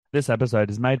This episode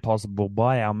is made possible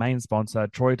by our main sponsor,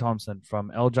 Troy Thompson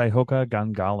from LJ Hooker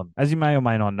Gungahlin. As you may or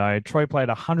may not know, Troy played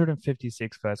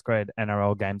 156 first grade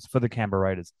NRL games for the Canberra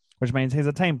Raiders, which means he's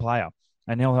a team player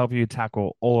and he'll help you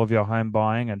tackle all of your home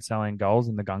buying and selling goals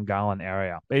in the Gungahlin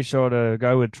area. Be sure to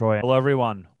go with Troy. Hello,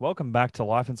 everyone. Welcome back to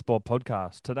Life and Sport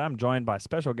Podcast. Today I'm joined by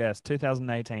special guest,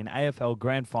 2018 AFL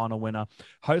Grand Final winner,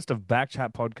 host of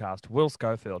Backchat Podcast, Will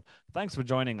Schofield. Thanks for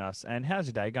joining us. And how's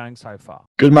your day going so far?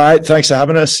 Good, mate. Thanks for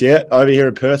having us. Yeah, over here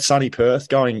in Perth, sunny Perth,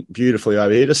 going beautifully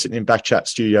over here, just sitting in Backchat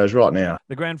Studios right now.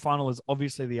 The grand final is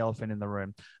obviously the elephant in the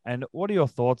room. And what are your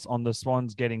thoughts on the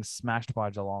Swans getting smashed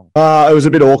by Geelong? It was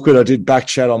a bit awkward. I did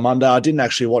Backchat on Monday. I didn't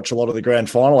actually watch a lot of the grand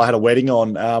final. I had a wedding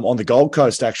on the Gold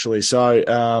Coast, actually. So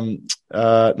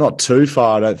not too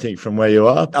far, I don't think, from where you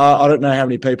are. I don't know how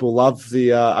many people love the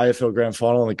AFL grand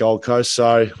final on the Gold Coast.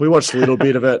 So we watched a little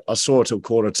bit of it. I saw it till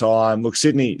quarter time. Look,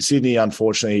 Sydney,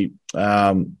 unfortunately,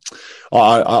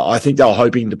 I think they were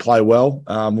hoping to play well,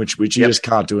 which you just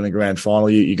can't do in a grand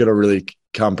final. You got to really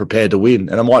come prepared to win.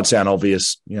 And it might sound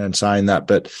obvious, in saying that,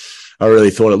 but I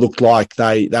really thought it looked like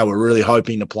they were really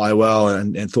hoping to play well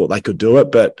and thought they could do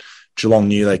it, but Geelong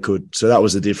knew they could. So that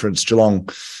was the difference. Geelong,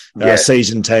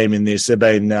 seasoned team in this. They've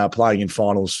been playing in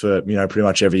finals for, pretty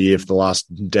much every year for the last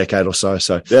decade or so.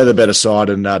 So they're the better side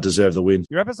and deserve the win.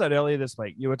 Your episode earlier this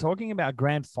week, you were talking about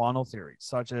grand final theories,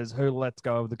 such as who lets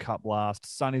go of the cup last,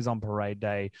 Sunnies on parade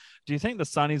day. Do you think the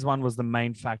Sunnies one was the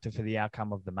main factor for the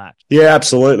outcome of the match? Yeah,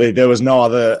 absolutely. There was no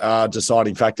other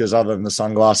deciding factors other than the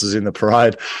sunglasses in the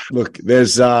parade. Look,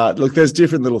 there's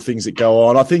different little things that go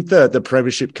on. I think the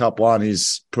Premiership Cup one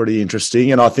is pretty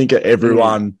interesting, and I think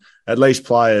everyone, at least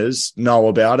players, know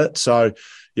about it. So,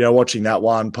 watching that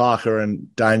one, Parker and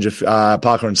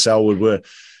Selwood were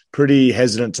pretty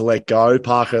hesitant to let go.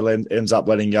 Parker ends up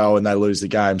letting go and they lose the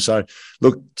game. So,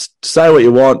 look, say what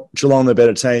you want. Geelong, the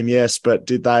better team, yes, but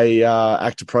did they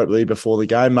act appropriately before the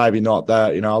game? Maybe not.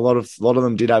 That a lot of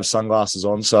them did have sunglasses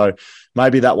on, so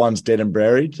maybe that one's dead and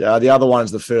buried. The other one's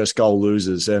the first goal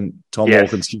losers, and Tom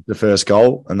Hawkins kicked the first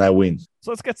goal and they win. So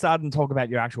let's get started and talk about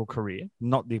your actual career,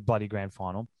 not the bloody grand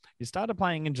final. You started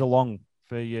playing in Geelong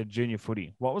for your junior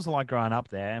footy. What was it like growing up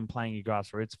there and playing your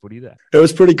grassroots footy there? It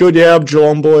was pretty good, yeah. I'm a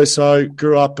Geelong boy, so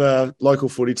grew up a local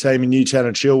footy team in Newtown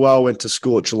and Chilwell, went to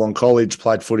school at Geelong College,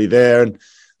 played footy there, and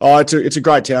it's a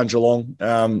great town, Geelong.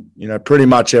 Pretty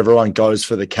much everyone goes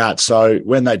for the Cats. So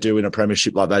when they do win a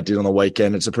premiership like they did on the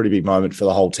weekend, it's a pretty big moment for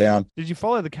the whole town. Did you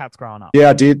follow the Cats growing up? Yeah,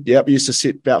 I did. Yep, used to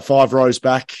sit about 5 rows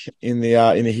back in the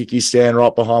Hickey stand,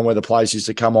 right behind where the players used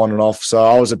to come on and off. So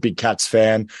I was a big Cats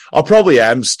fan. I probably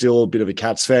am still a bit of a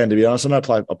Cats fan, to be honest. I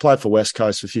played for West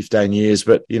Coast for 15 years,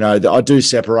 but I do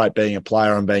separate being a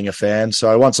player and being a fan.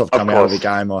 So once I've come out of the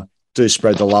game, I do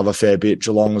spread the love a fair bit.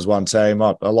 Geelong was one team.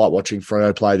 I like watching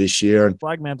Freo play this year. And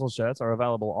Flag Mantle shirts are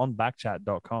available on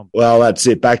backchat.com. Well, that's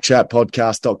it.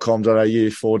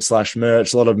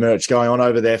 Backchatpodcast.com.au/merch. A lot of merch going on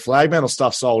over there. Flag Mantle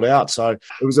stuff sold out. So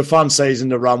it was a fun season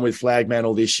to run with Flag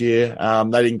Mantle this year.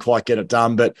 They didn't quite get it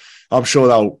done, but I'm sure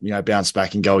they'll bounce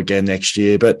back and go again next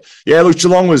year. But yeah, look,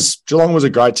 Geelong was a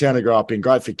great town to grow up in.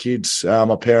 Great for kids.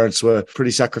 My parents were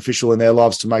pretty sacrificial in their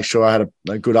lives to make sure I had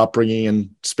a good upbringing, and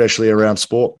especially around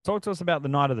sport. Talk to us about the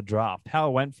night of the draft. How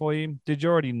it went for you? Did you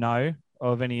already know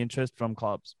of any interest from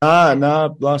clubs?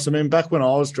 No. Back when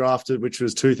I was drafted, which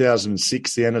was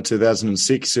 2006, the end of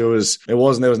 2006, there was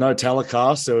no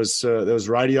telecast. There was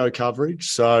radio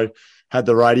coverage. So had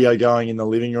the radio going in the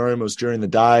living room. It was during the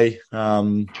day.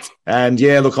 And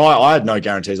yeah, look, I had no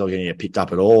guarantees I was going to get picked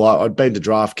up at all. I'd been to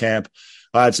draft camp.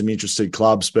 I had some interested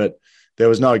clubs, but there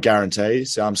was no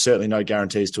guarantees. Certainly no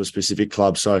guarantees to a specific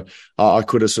club. So I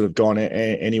could have sort of gone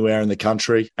anywhere in the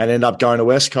country and end up going to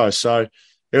West Coast. So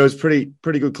it was pretty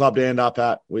good club to end up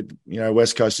at. With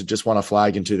West Coast had just won a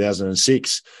flag in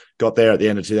 2006. Got there at the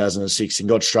end of 2006 and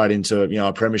got straight into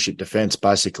a premiership defence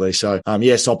basically. So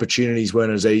yes, opportunities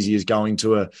weren't as easy as going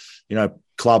to a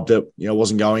club that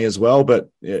wasn't going as well, but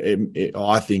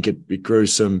I think it grew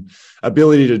some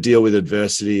ability to deal with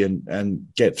adversity and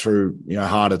get through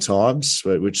harder times,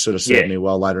 which sort of served me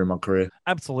well later in my career.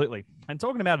 Absolutely. And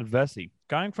talking about adversity,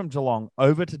 going from Geelong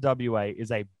over to WA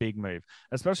is a big move,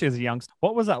 especially as a youngster.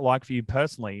 What was that like for you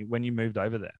personally when you moved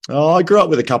over there? Oh, I grew up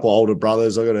with a couple of older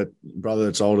brothers. I got a brother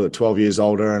that's 12 years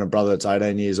older, and a brother that's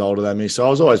 18 years older than me. So I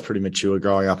was always pretty mature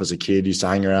growing up as a kid. Used to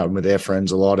hang around with their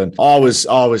friends a lot, and I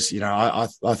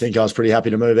think I was pretty happy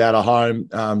to move out of home.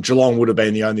 Geelong would have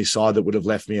been the only side that would have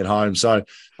left me at home, so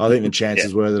I think the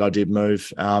chances were that I did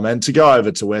move. And to go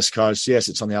over to West Coast, yes,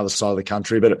 it's on the other side of the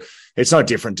country, but it's no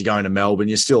different to going to Melbourne.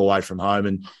 You're still away from home,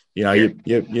 and you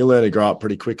learn to grow up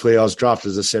pretty quickly. I was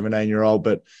drafted as a 17-year-old,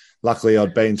 but luckily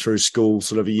I'd been through school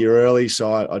sort of a year early,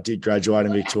 so I did graduate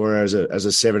in Victoria as a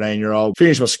 17-year-old.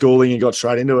 Finished my schooling and got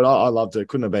straight into it. I loved it.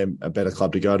 Couldn't have been a better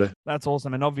club to go to. That's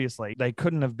awesome. And obviously, they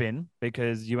couldn't have been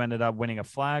because you ended up winning a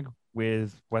flag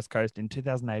with West Coast in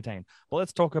 2018. But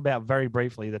let's talk about very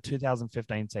briefly the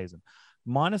 2015 season.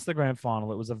 Minus the grand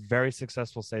final, it was a very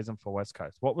successful season for West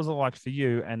Coast. What was it like for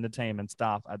you and the team and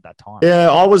staff at that time? Yeah,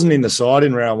 I wasn't in the side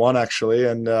in round one, actually.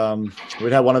 And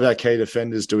we'd had one of our key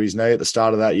defenders do his knee at the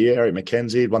start of that year, Eric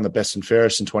McKenzie. He'd won the best and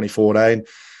fairest in 2014,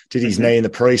 did his knee in the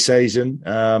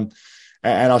preseason.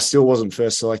 And I still wasn't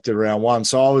first selected round one.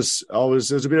 So there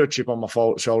was a bit of a chip on my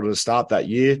shoulder to start that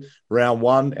year. Round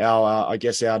one,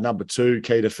 our number 2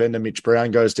 key defender, Mitch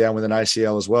Brown, goes down with an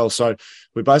ACL as well. So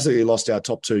we basically lost our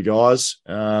top 2 guys.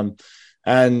 And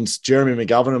Jeremy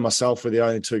McGovern and myself were the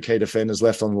only 2 key defenders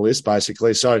left on the list,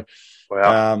 basically. So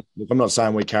wow. I'm not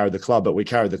saying we carried the club, but we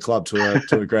carried the club to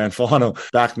a grand final.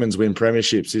 Backman's win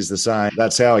premierships is the same.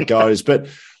 That's how it goes. But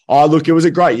look, it was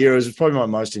a great year. It was probably my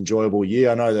most enjoyable year.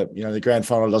 I know that, the grand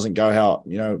final doesn't go how,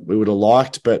 we would have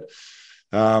liked, but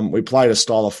we played a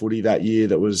style of footy that year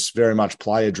that was very much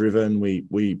player driven.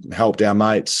 We helped our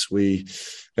mates. We,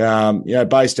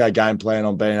 based our game plan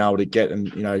on being able to get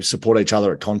and, support each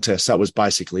other at contests. That was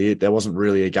basically it. There wasn't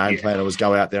really a game plan. It was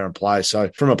go out there and play. So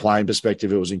from a playing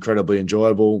perspective, it was incredibly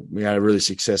enjoyable. We had a really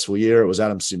successful year. It was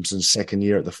Adam Simpson's second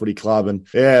year at the footy club. And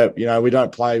we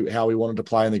don't play how we wanted to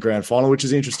play in the grand final, which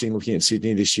is interesting looking at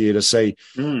Sydney this year to see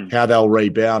how they'll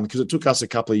rebound, because it took us a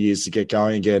couple of years to get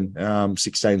going again.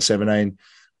 16, 17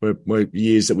 were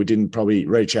years that we didn't probably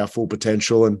reach our full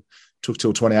potential, and took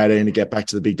till 2018 to get back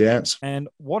to the big dance. And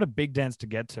what a big dance to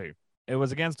get to. It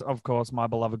was against, of course, my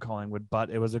beloved Collingwood,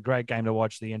 but it was a great game to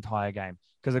watch the entire game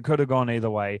because it could have gone either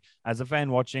way. As a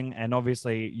fan watching, and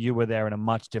obviously you were there in a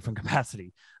much different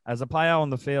capacity. As a player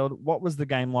on the field, what was the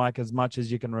game like as much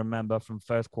as you can remember from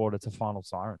first quarter to final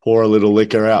siren? Pour a little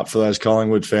liquor out for those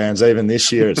Collingwood fans. Even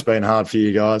this year, it's been hard for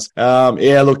you guys.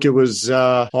 Look, it was,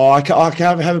 I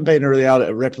haven't been really able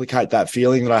to replicate that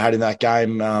feeling that I had in that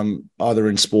game, either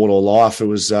in sport or life. It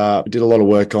was, we did a lot of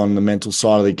work on the mental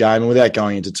side of the game, and without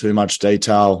going into too much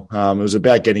detail, it was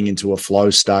about getting into a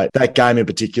flow state. That game in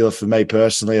particular, for me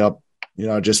personally,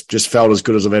 just felt as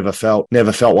good as I've ever felt.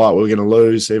 Never felt like we were going to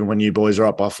lose, even when you boys are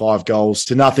up by 5 goals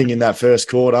to nothing in that first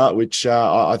quarter, which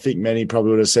I think many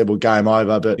probably would have said, well, game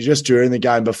over. But just during the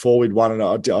game before we'd won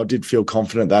it, I did feel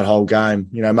confident that whole game.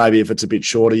 Maybe if it's a bit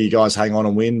shorter, you guys hang on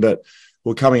and win, but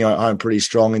we're coming home pretty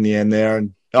strong in the end there.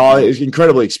 And it's an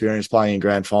incredible experience playing in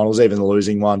grand finals, even the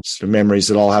losing one. Sort of memories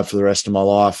that I'll have for the rest of my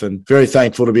life, and very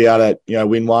thankful to be able to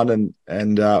win one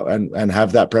and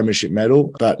have that premiership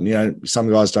medal. But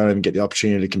some guys don't even get the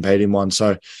opportunity to compete in one.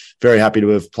 So very happy to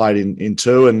have played in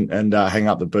 2 and hang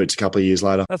up the boots a couple of years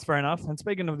later. That's fair enough. And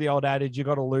speaking of the old adage, you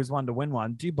got to lose one to win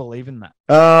one. Do you believe in that?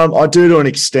 I do to an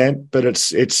extent, but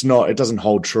it's not. It doesn't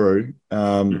hold true.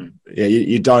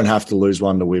 You don't have to lose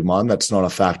one to win one. That's not a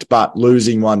fact. But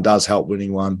losing one does help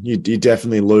winning one. You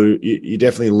definitely lose. You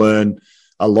definitely learn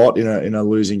a lot in a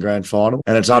losing grand final,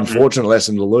 and it's an unfortunate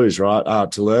lesson to lose,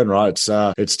 right? To learn, right?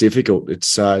 It's difficult.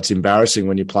 It's embarrassing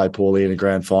when you play poorly in a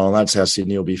grand final. That's how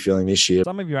Sydney will be feeling this year.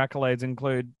 Some of your accolades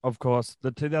include, of course,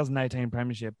 the 2018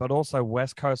 premiership, but also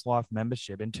West Coast Life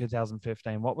membership in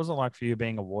 2015. What was it like for you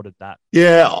being awarded that?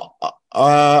 Yeah,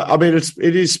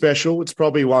 it is special. It's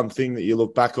probably one thing that you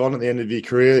look back on at the end of your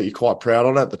career that you're quite proud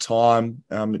on at the time.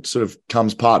 It sort of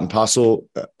comes part and parcel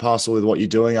with what you're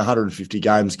doing. 150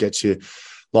 games gets you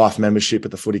life membership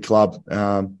at the footy club.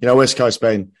 West Coast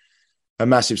been a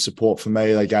massive support for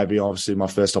me. They gave me obviously my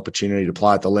first opportunity to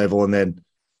play at the level, and then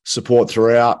support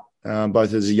throughout,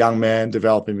 both as a young man,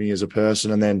 developing me as a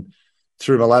person, and then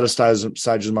through my latter stages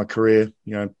of my career,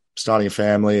 starting a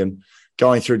family and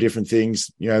going through different things.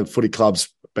 Footy club's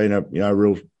been a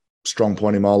real strong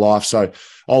point in my life. So I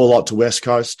owe a lot to West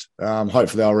Coast.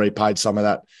 Hopefully I'll repay some of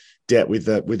that debt with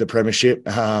the premiership.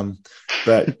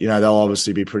 But they'll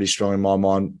obviously be pretty strong in my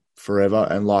mind forever,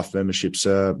 and life memberships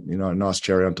are, a nice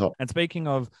cherry on top. And speaking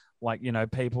of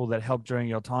people that helped during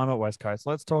your time at West Coast,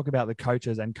 let's talk about the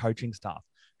coaches and coaching staff.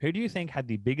 Who do you think had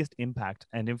the biggest impact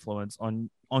and influence on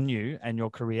you and your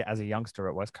career as a youngster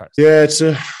at West Coast? Yeah, it's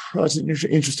an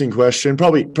interesting question.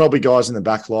 Probably guys in the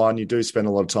back line. You do spend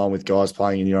a lot of time with guys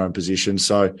playing in your own position.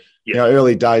 So,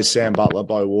 early days, Sam Butler,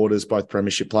 Bo Waters, both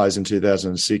premiership players in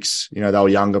 2006. They were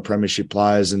younger premiership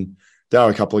players, and there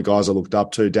were a couple of guys I looked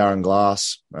up to. Darren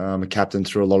Glass, a captain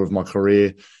through a lot of my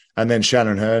career. And then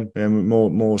Shannon Hearn, and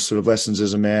more sort of lessons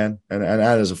as a man and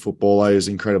as a footballer. He was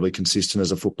incredibly consistent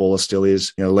as a footballer, still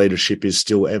is. Leadership is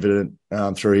still evident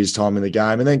through his time in the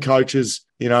game. And then coaches,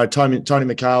 Tony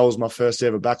McHale was my first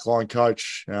ever backline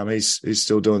coach. He's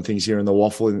still doing things here in the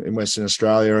Waffle in Western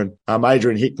Australia. And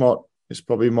Adrian Hickmott is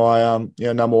probably my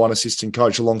number one assistant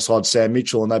coach alongside Sam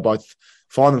Mitchell, and they both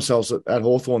find themselves at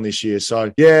Hawthorn this year.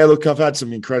 So yeah, look, I've had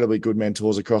some incredibly good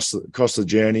mentors across the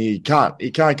journey. You can't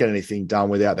get anything done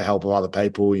without the help of other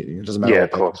people. It doesn't matter. Yeah,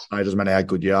 of course. It doesn't matter how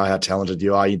good you are, how talented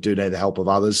you are. You do need the help of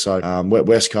others. So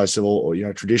West Coast have all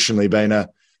traditionally been a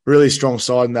really strong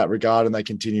side in that regard, and they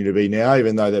continue to be now,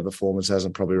 even though their performance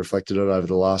hasn't probably reflected it over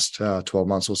the last 12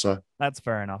 months or so. That's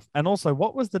fair enough. And also,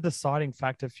 what was the deciding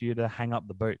factor for you to hang up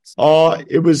the boots? Oh,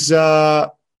 it was.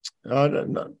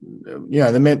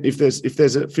 If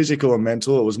there's a physical and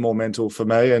mental, it was more mental for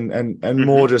me, and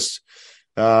more just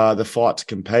the fight to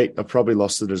compete. I probably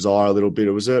lost the desire a little bit.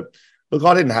 It was look.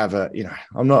 I didn't have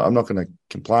I'm not going to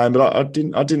complain, but I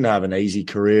didn't have an easy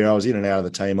career. I was in and out of the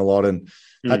team a lot, and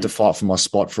had to fight for my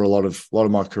spot for a lot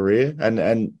of my career.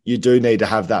 And you do need to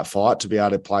have that fight to be able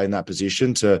to play in that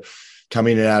position, to come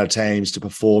in and out of teams, to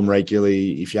perform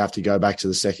regularly. If you have to go back to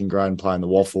the second grade and play in the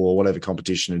Waffle or whatever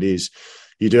competition it is,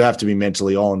 you do have to be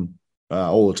mentally on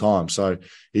all the time. So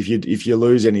if you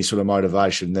lose any sort of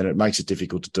motivation, then it makes it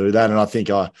difficult to do that. And I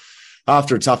think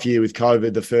after a tough year with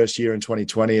COVID, the first year in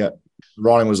 2020,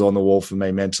 writing was on the wall for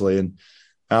me mentally. And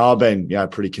I've been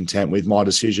pretty content with my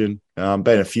decision.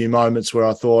 Been a few moments where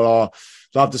I thought,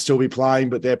 I'd love to still be playing,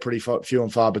 but they're pretty few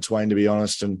and far between, to be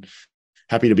honest. And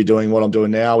happy to be doing what I'm doing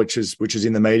now, which is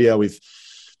in the media with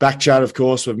Backchat, of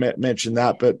course. We've mentioned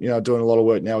that, but doing a lot of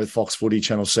work now with Fox Footy,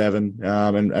 Channel 7,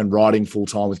 and writing full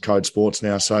time with Code Sports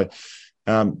now. So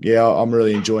I'm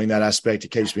really enjoying that aspect.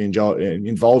 It keeps me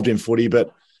involved in footy,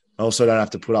 but I also don't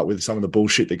have to put up with some of the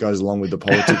bullshit that goes along with the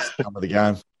politics of the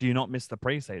game. Do you not miss the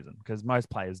preseason? Because most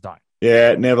players don't.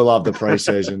 Yeah, never loved the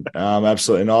preseason.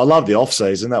 Absolutely no. I love the off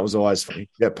season. That was always fun.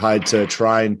 Get paid to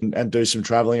train and do some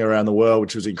traveling around the world,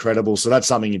 which was incredible. So that's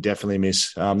something you definitely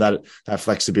miss. That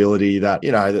flexibility, that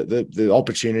the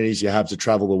opportunities you have to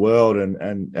travel the world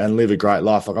and live a great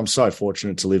life. Like, I'm so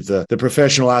fortunate to live the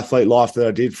professional athlete life that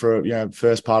I did for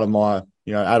first part of my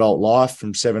adult life,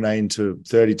 from 17 to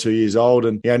 32 years old.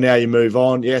 And, now you move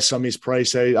on. Yes, I miss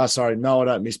preseason. No, I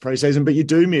don't miss preseason, but you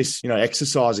do miss,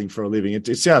 exercising for a living. It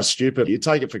sounds stupid. You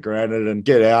take it for granted and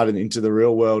get out and into the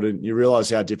real world, and you realize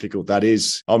how difficult that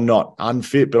is. I'm not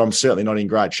unfit, but I'm certainly not in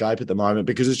great shape at the moment,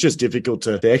 because it's just difficult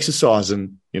to exercise.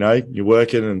 And, you're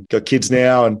working and got kids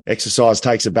now, and exercise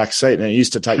takes a back seat, and it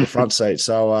used to take the front seat.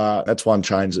 So that's one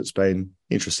change that's been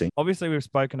interesting. Obviously, we've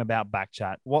spoken about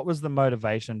Backchat. What was the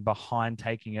motivation behind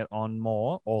taking it on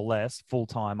more or less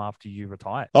full-time after you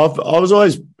retired? I was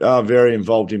always very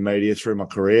involved in media through my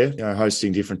career,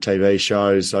 hosting different TV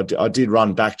shows. I did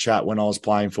run Backchat when I was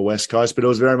playing for West Coast, but it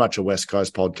was very much a West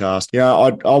Coast podcast.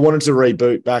 I wanted to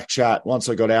reboot Backchat once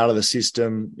I got out of the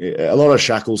system. A lot of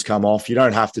shackles come off. You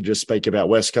don't have to just speak about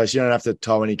West Coast. You don't have to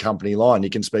toe any company line. You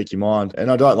can speak your mind.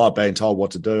 And I don't like being told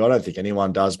what to do. I don't think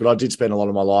anyone does, but I did spend a lot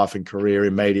of my life and career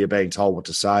in media being told what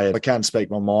to say. I can speak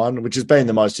my mind, which has been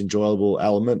the most enjoyable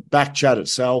element. Backchat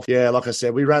itself, like I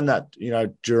said, we ran that,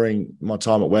 during my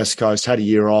time at West Coast, had a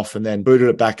year off, and then booted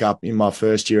it back up in my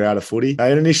first year out of footy.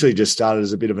 It initially just started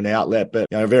as a bit of an outlet, but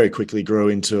very quickly grew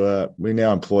into we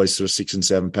now employ sort of 6 and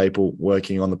 7 people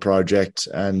working on the project,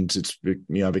 and it's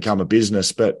become a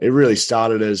business. But it really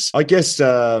started as, I guess,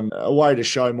 a way to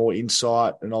show more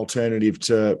insight, an alternative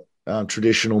to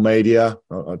traditional media.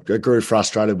 I grew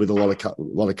frustrated with a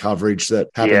lot of coverage that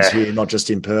happens here, not just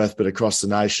in Perth, but across the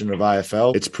nation of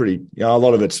AFL. It's pretty, a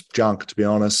lot of it's junk, to be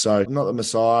honest. So I'm not the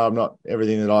messiah. I'm not,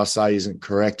 everything that I say isn't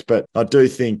correct, but I do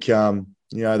think, the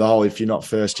whole, if you're not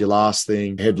first, you're last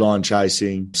thing, headline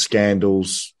chasing,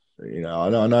 scandals, I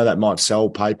know that might sell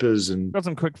papers. And got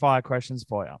some quick fire questions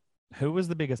for you. Who was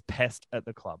the biggest pest at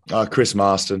the club? Chris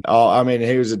Marston.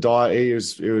 He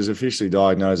was he was officially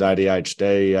diagnosed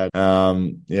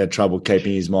ADHD. He had trouble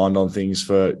keeping his mind on things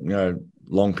for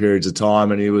long periods of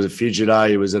time, and he was a fidgeter.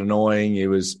 He was annoying. He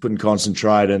couldn't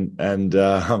concentrate, and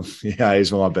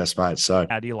he's one of my best mates. So,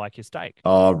 how do you like your steak?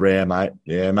 Oh, rare, mate.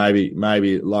 Yeah,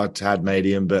 maybe like to have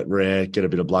medium, but rare. Get a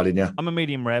bit of blood in you. I'm a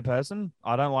medium rare person.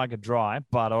 I don't like it dry,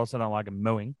 but I also don't like it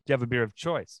mooing. Do you have a beer of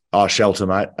choice? Oh, Shelter,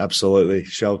 mate. Absolutely,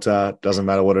 Shelter. Doesn't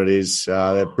matter what it is.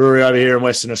 They're brewery over here in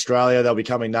Western Australia. They'll be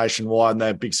coming nationwide, and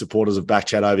they're big supporters of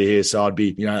Backchat over here. So I'd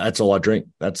be, that's all I drink.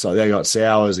 They got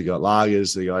sours, they got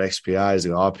lagers, they got XPAs.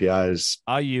 IPAs.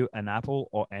 Are you an Apple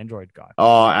or Android guy?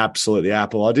 Oh, absolutely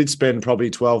Apple. I did spend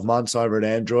probably 12 months over at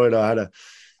Android. I had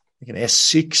think an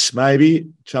S6 maybe,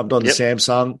 jumped on the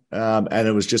Samsung, and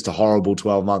it was just a horrible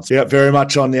 12 months. Yeah, very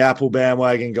much on the Apple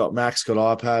bandwagon, got Macs,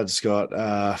 got iPads, got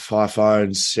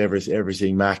iPhones,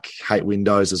 everything Mac, hate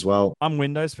Windows as well. I'm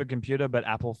Windows for computer, but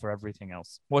Apple for everything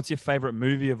else. What's your favorite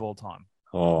movie of all time?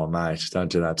 Oh, mate, don't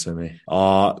do that to me.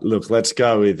 Oh, look, let's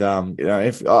go with,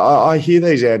 if I hear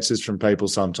these answers from people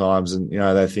sometimes and,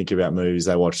 they think about movies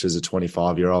they watched as a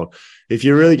 25-year-old. If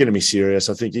you're really going to be serious,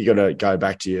 I think you got to go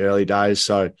back to your early days.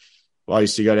 So I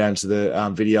used to go down to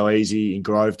the Video Easy in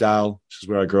Grovedale, which is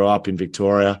where I grew up in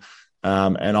Victoria.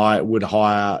 And I would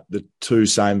hire the two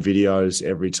same videos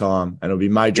every time. And it would be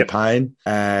Major Payne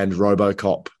and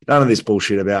RoboCop. None of this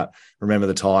bullshit about Remember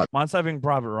the Titans. Mine's Saving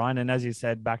Private Ryan. And as you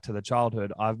said, back to the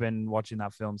childhood, I've been watching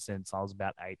that film since I was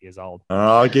about 8 years old.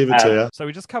 I'll give it to you. So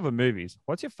we just covered movies.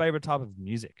 What's your favorite type of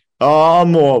music? Oh,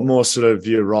 I'm more sort of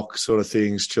your rock sort of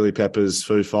things, Chili Peppers,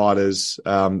 Foo Fighters,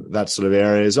 that sort of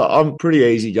areas. I'm pretty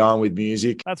easy going with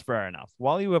music. That's fair enough.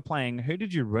 While you were playing, who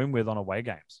did you room with on away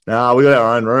games? No, we got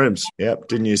our own rooms. Yep,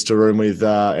 didn't used to room with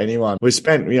anyone. We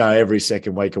spent, every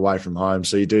second week away from home,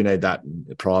 so you do need that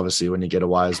privacy when you get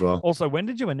away as well. Also, when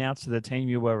did you announce to the team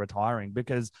you were retiring?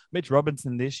 Because Mitch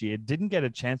Robinson this year didn't get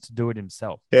a chance to do it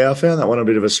himself. Yeah, I found that one a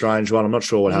bit of a strange one. I'm not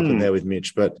sure what happened there with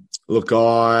Mitch, but look,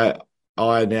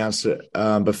 I announced it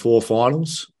before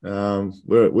finals. You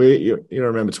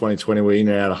remember 2020, we're in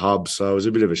and out of hubs, so it was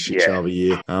a bit of a shit show of a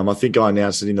year. I think I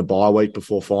announced it in the bye week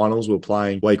before finals. We were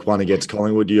playing week 1 against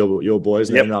Collingwood, your boys,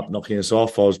 and ended up knocking us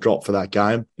off. I was dropped for that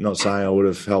game. Not saying I would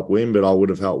have helped win, but I would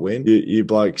have helped win. You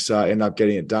blokes end up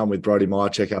getting it done with Brody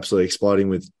Myercheck absolutely exploding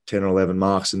with 10 or 11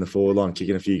 marks in the forward line,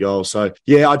 kicking a few goals. So,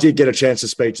 yeah, I did get a chance to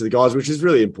speak to the guys, which is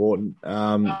really important.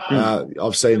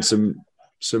 I've seen some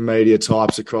media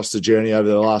types across the journey over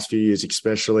the last few years,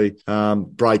 especially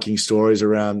breaking stories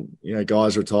around,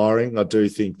 guys retiring. I do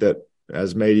think that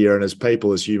as media and as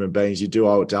people, as human beings, you do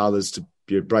owe it to others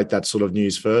to break that sort of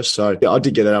news first. So yeah, I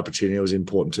did get that opportunity. It was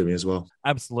important to me as well.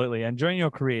 Absolutely. And during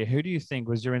your career, who do you think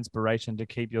was your inspiration to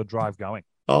keep your drive going?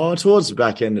 Oh, towards the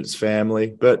back end, it's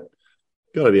family, but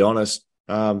got to be honest,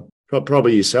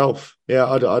 probably yourself. Yeah,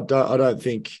 I don't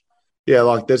think.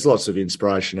 Yeah, there's lots of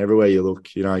inspiration everywhere you look,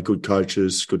 good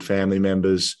coaches, good family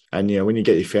members. And, when you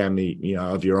get your family,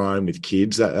 of your own with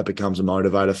kids, that becomes a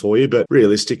motivator for you. But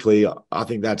realistically, I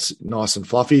think that's nice and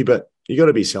fluffy, but you got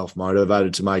to be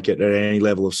self-motivated to make it at any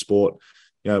level of sport,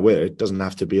 where it doesn't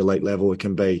have to be elite level. It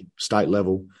can be state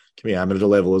level, it can be amateur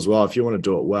level as well. If you want to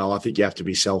do it well, I think you have to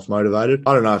be self-motivated.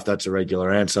 I don't know if that's a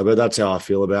regular answer, but that's how I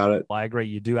feel about it. I agree.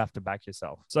 You do have to back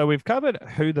yourself. So we've covered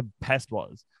who the pest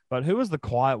was. But who was the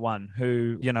quiet one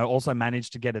who, also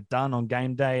managed to get it done on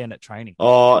game day and at training?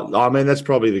 Oh, I mean, that's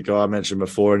probably the guy I mentioned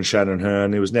before in Shannon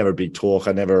Hearn. He was never a big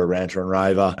talker, never a ranter and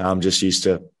raver. Just used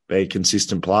to be a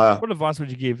consistent player. What advice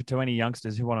would you give to any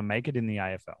youngsters who want to make it in the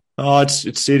AFL? Oh,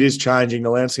 it is changing. The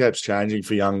landscape's changing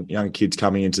for young kids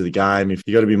coming into the game. If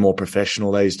you got to be more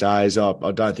professional these days, I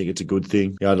don't think it's a good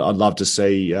thing. I'd love to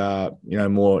see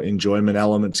more enjoyment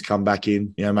elements come back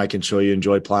in. Making sure you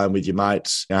enjoy playing with your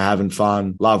mates, having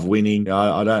fun, love winning.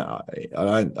 I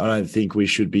don't think we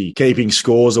should be keeping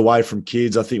scores away from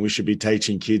kids. I think we should be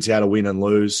teaching kids how to win and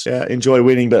lose. Yeah, enjoy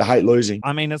winning but hate losing.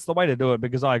 I mean, it's the way to do it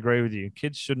because I agree with you.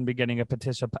 Kids shouldn't be getting a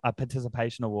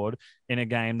participation award in a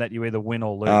game that you either win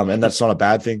or lose. And that's not a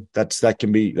bad thing. That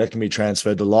can be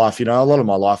transferred to life. A lot of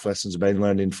my life lessons have been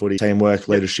learned in footy: teamwork,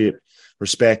 leadership,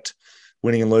 respect,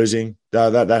 winning and losing.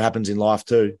 That happens in life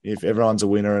too. If everyone's a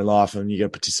winner in life and you get a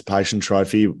participation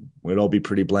trophy, we'd all be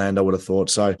pretty bland, I would have thought.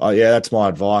 So that's my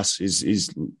advice: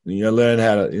 is learn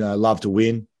how to love to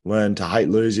win, learn to hate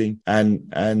losing,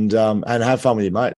 and have fun with your mates.